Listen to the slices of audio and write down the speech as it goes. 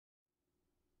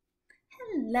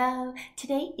Hello!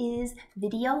 Today is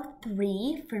video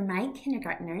 3 for my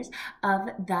kindergartners of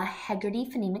the Heggerty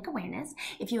Phonemic Awareness.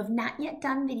 If you have not yet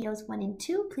done videos 1 and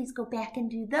 2, please go back and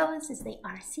do those as they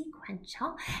are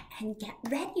sequential. And get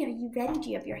ready. Are you ready? Do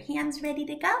you have your hands ready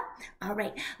to go? All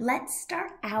right, let's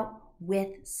start out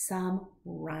with some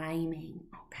rhyming,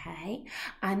 okay?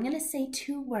 I'm going to say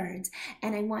 2 words,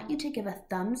 and I want you to give a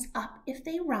thumbs up if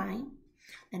they rhyme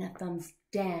and a thumbs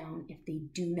down if they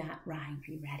do not rhyme.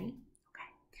 Are you ready? Okay.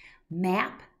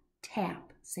 Map,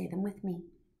 tap. Say them with me.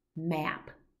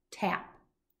 Map, tap.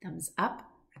 Thumbs up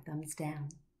or thumbs down?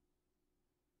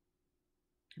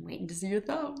 I'm waiting to see your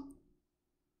thumb.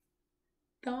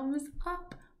 Thumbs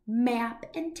up. Map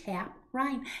and tap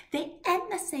rhyme. They end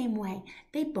the same way.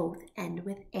 They both end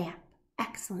with ap.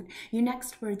 Excellent. Your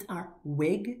next words are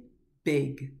wig,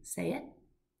 big. Say it.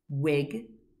 Wig,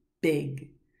 big.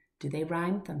 Do they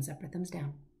rhyme? Thumbs up or thumbs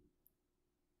down?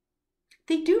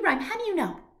 They do rhyme. How do you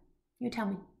know? You tell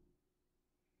me.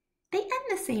 They end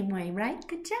the same way, right?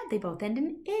 Good job. They both end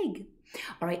in ig.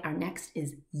 All right, our next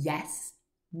is yes,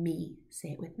 me. Say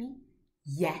it with me.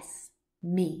 Yes,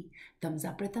 me. Thumbs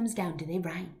up or thumbs down? Do they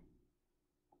rhyme?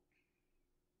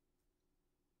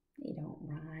 They don't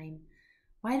rhyme.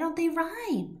 Why don't they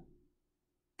rhyme?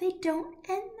 They don't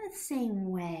end the same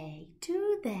way,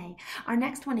 do they? Our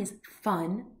next one is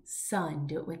fun, sun.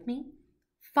 Do it with me.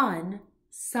 Fun,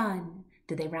 sun.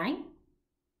 Do they rhyme?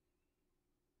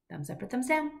 Thumbs up or thumbs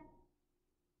down?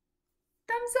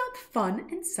 Thumbs up. Fun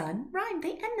and sun rhyme.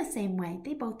 They end the same way.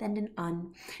 They both end in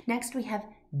un. Next we have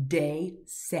day,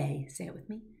 say. Say it with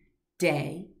me.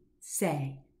 Day,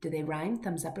 say. Do they rhyme?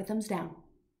 Thumbs up or thumbs down?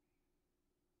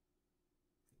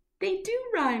 They do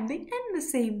rhyme. They end the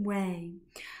same way.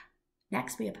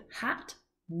 Next we have hot,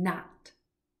 not.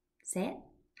 Say it.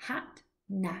 Hot,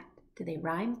 not. Do they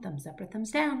rhyme? Thumbs up or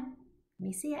thumbs down? Let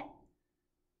me see it.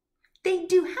 They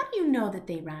do. How do you know that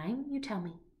they rhyme? You tell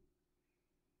me.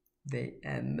 They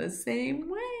end the same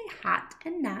way. Hot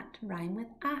and not rhyme with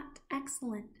at.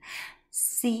 Excellent.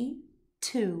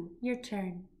 C2. Your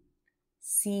turn.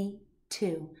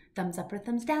 C2. Thumbs up or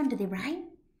thumbs down? Do they rhyme?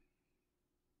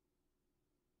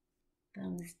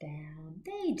 Thumbs down.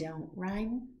 They don't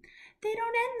rhyme. They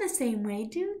don't end the same way,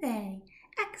 do they?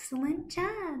 Excellent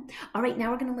job. All right,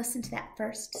 now we're going to listen to that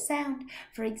first sound.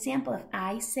 For example, if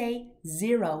I say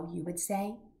 0, you would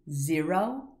say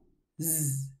 0,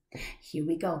 z. Here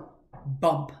we go.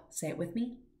 Bump. Say it with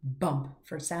me. Bump.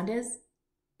 First sound is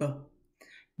b.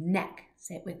 Neck.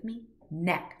 Say it with me.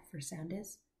 Neck. First sound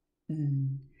is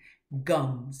n.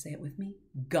 Gum. Say it with me.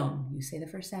 Gum. You say the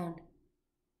first sound.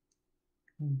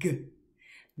 G.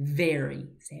 Very.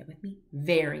 Say it with me.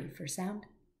 Very. First sound.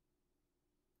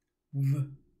 V.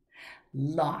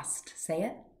 Lost. Say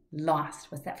it.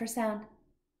 Lost. What's that first sound?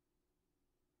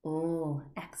 Oh,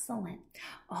 excellent.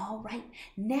 All right.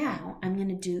 Now I'm going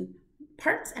to do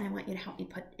parts, and I want you to help me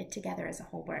put it together as a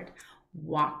whole word.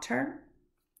 Water,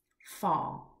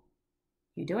 fall.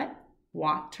 You do it.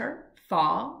 Water,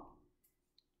 fall.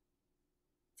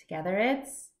 Together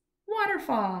it's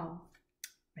waterfall.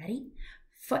 Ready?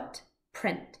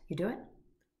 Footprint. You do it.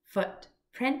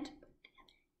 Footprint.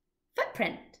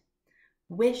 Footprint.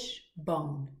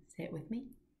 Wishbone. Say it with me.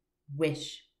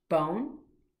 Wishbone.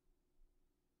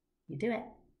 You do it.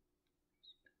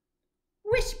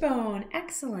 Wishbone.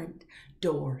 Excellent.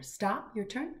 Door stop. Your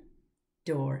turn.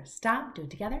 Door stop. Do it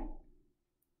together.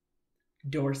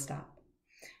 Door stop.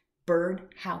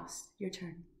 Bird house. Your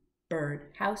turn.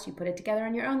 Bird house. You put it together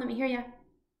on your own. Let me hear you.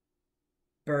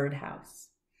 Bird house.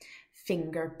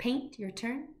 Finger paint. Your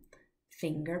turn.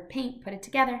 Finger paint. Put it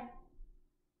together.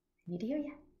 I need to hear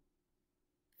you.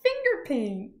 Finger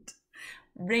paint.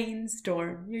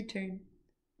 Rainstorm. Your turn.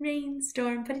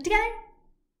 Rainstorm. Put it together.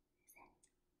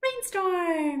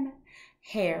 Rainstorm.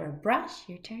 Hairbrush.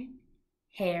 Your turn.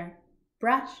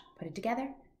 Hairbrush. Put it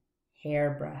together.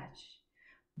 Hairbrush.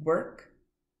 Work.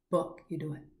 Book. You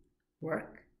do it.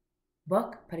 Work.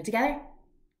 Book. Put it together.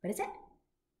 What is it?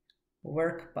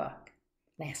 Workbook.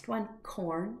 Last one.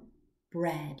 Corn.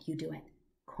 Bread. You do it.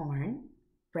 Corn.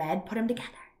 Bread. Put them together.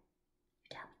 You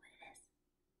tell me what it is.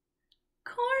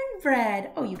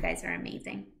 Cornbread. Oh, you guys are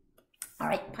amazing. All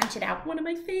right, punch it out. One of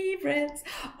my favorites.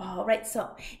 All right,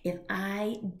 so if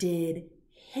I did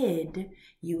hid,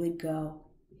 you would go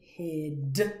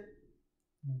hid.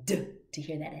 D to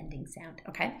hear that ending sound,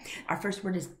 okay? Our first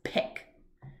word is pick.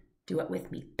 Do it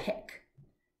with me. Pick.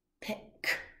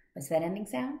 Pick. What's that ending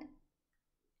sound?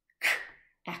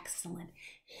 Excellent.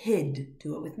 Hid.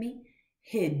 Do it with me.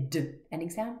 Hid.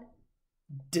 Ending sound?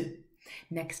 D.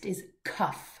 Next is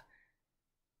cuff.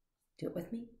 Do it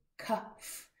with me.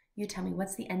 Cuff. You tell me,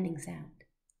 what's the ending sound?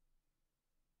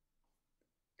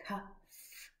 cuff.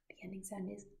 The ending sound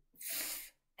is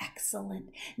f. Excellent.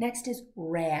 Next is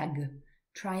rag.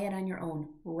 Try it on your own.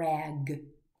 Rag.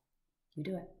 You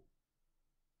do it.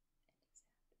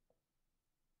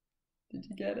 Did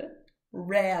you get it?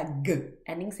 Rag.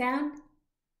 Ending sound?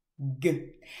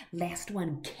 G. Last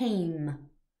one, came.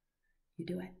 You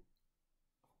do it.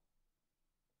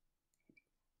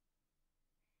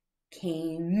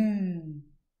 Came.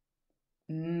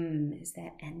 Is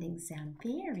that ending sound?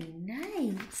 Very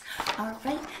nice. All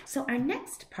right, so our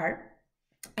next part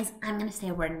is I'm going to say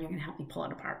a word and you're going to help me pull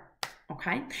it apart.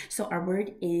 Okay, so our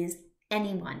word is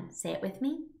anyone. Say it with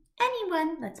me.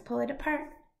 Anyone. Let's pull it apart.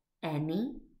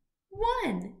 Anyone.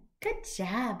 Good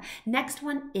job. Next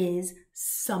one is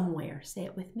somewhere. Say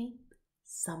it with me.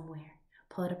 Somewhere.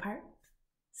 Pull it apart.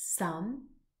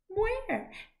 Somewhere.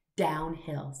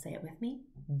 Downhill. Say it with me.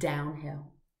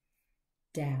 Downhill.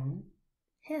 Downhill.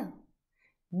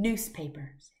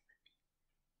 Newspaper. Say it with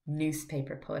me.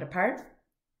 Newspaper. Pull it apart.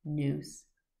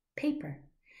 Newspaper.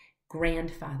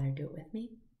 Grandfather. Do it with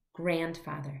me.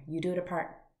 Grandfather. You do it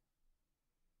apart.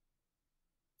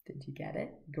 Did you get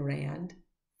it? Grandfather.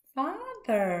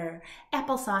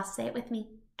 Applesauce. Say it with me.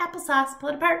 Applesauce. Pull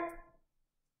it apart.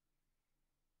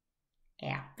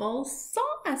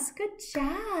 Applesauce. Good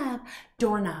job.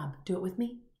 Doorknob. Do it with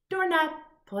me. Doorknob.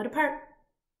 Pull it apart.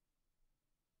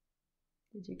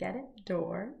 Did you get it?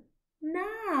 Door.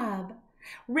 Knob.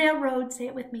 Railroad. Say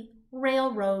it with me.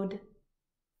 Railroad.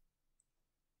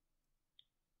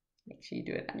 Make sure you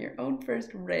do it on your own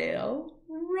first. Railroad.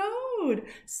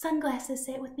 Sunglasses.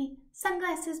 Say it with me.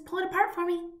 Sunglasses. Pull it apart for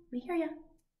me. Let me hear you.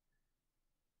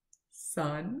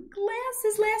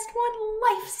 Sunglasses. Last one.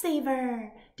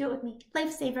 Lifesaver. Do it with me.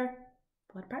 Lifesaver.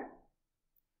 Pull it apart.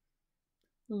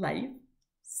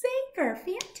 Lifesaver.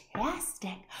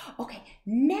 Fantastic. Okay,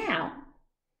 now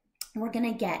we're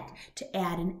going to get to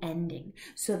add an ending.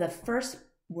 So the first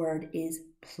word is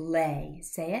play.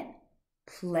 Say it.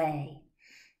 Play.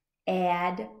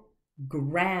 Add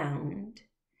ground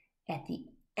at the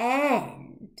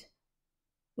end.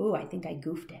 Ooh, I think I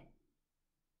goofed it.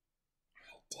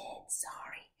 I did,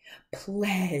 sorry.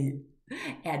 Play.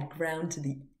 Add ground to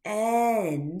the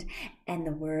end. And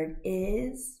the word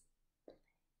is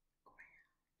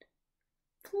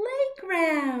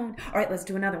playground. All right, let's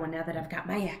do another one now that I've got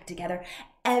my act together.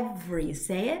 Every.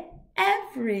 Say it.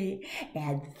 Every.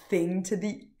 Add thing to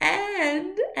the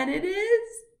end. And it is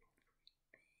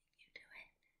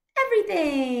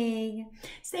everything.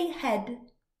 Say head.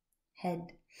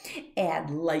 Head. Add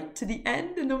light to the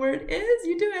end and the word is,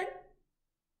 you do it.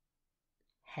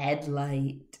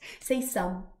 Headlight. Say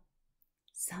some.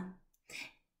 Some.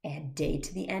 Add day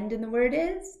to the end and the word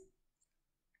is.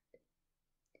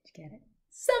 Did you get it?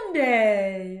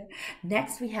 Someday.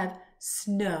 Next we have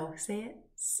snow. Say it.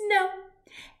 Snow.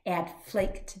 Add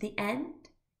flake to the end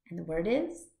and the word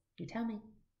is, you tell me.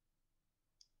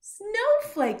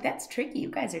 Snowflake. That's tricky. You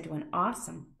guys are doing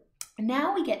awesome.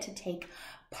 Now we get to take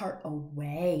part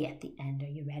away at the end. Are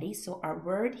you ready? So our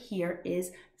word here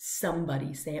is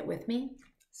somebody. Say it with me.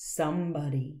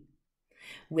 Somebody.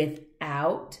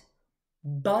 Without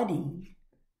buddy.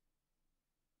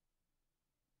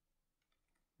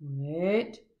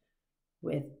 Wait.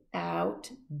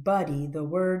 Without buddy. The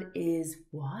word is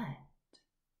what?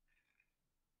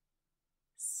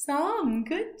 Some.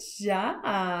 Good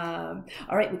job.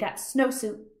 All right, we got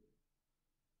snowsuit.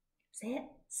 Say it.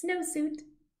 Snowsuit.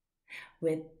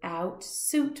 Without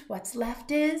suit, what's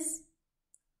left is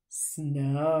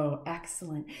snow.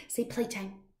 Excellent. Say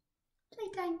playtime.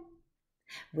 Playtime.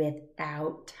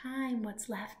 Without time, what's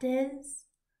left is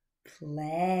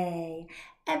play.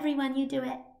 Everyone, you do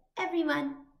it.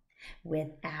 Everyone.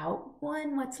 Without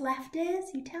one, what's left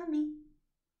is, you tell me.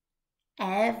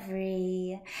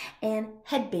 Every. And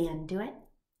headband, do it.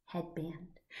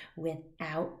 Headband.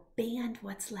 Without band,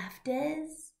 what's left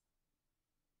is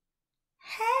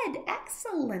head.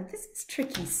 Excellent. This is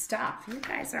tricky stuff. You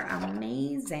guys are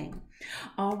amazing.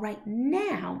 All right,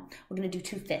 now we're going to do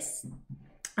two fists.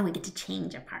 And we get to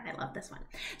change a part. I love this one.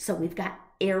 So we've got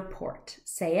airport.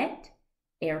 Say it.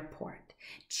 Airport.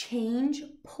 Change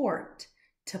port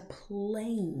to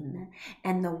plane.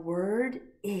 And the word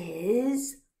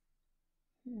is,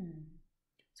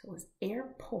 so it was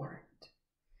airport,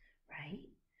 right?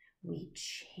 We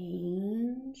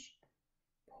change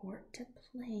port to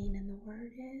plane, and the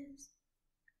word is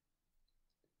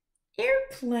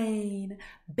airplane.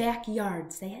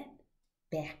 Backyard. Say it.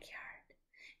 Backyard.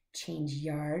 Change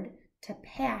yard to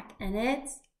pack, and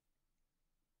it's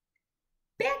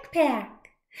backpack.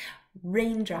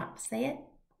 Raindrop. Say it.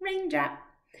 Raindrop.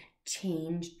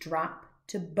 Change drop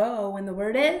to bow, and the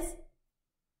word is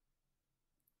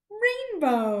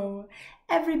rainbow.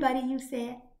 Everybody, you say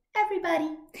it.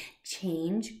 Everybody.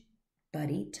 Change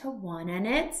buddy to one and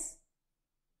it's,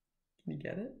 can you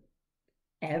get it?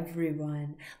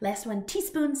 Everyone. Last one,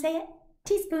 teaspoon, say it.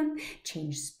 Teaspoon.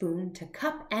 Change spoon to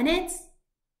cup and it's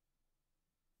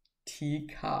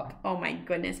teacup. Oh my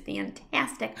goodness,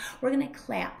 fantastic. We're going to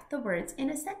clap the words in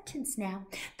a sentence now.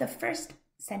 The first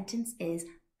sentence is,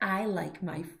 I like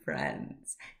my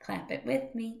friends. Clap it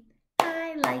with me.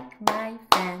 I like my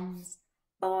friends.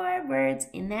 4 words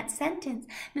in that sentence.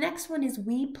 The next one is,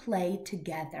 we play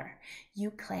together.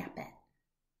 You clap it.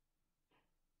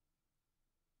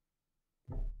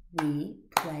 We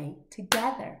play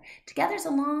together. Together is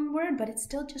a long word, but it's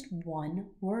still just one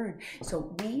word.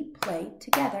 So we play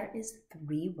together is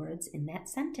 3 words in that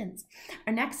sentence.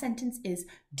 Our next sentence is,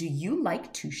 do you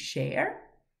like to share?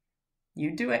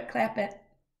 You do it, clap it.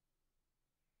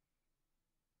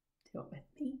 Do it with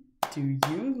me. Do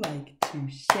you like to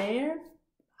share?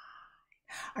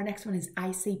 Our next one is,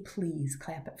 I say please.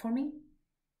 Clap it for me.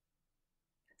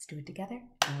 Let's do it together.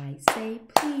 I say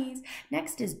please.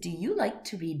 Next is, do you like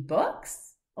to read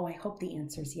books? Oh, I hope the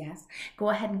answer is yes. Go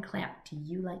ahead and clap. Do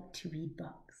you like to read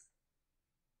books?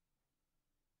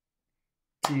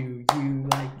 Do you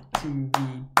like to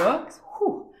read books?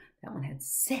 Whew, that one had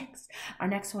 6. Our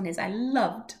next one is, I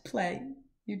love to play.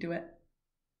 You do it.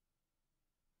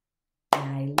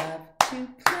 I love to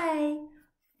play.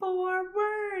 4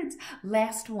 words.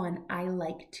 Last one, I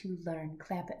like to learn.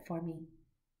 Clap it for me.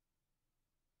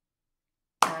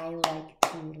 I like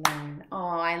to learn.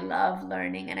 Oh, I love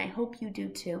learning, and I hope you do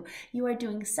too. You are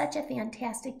doing such a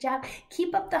fantastic job.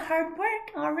 Keep up the hard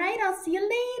work. All right, I'll see you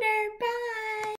later. Bye.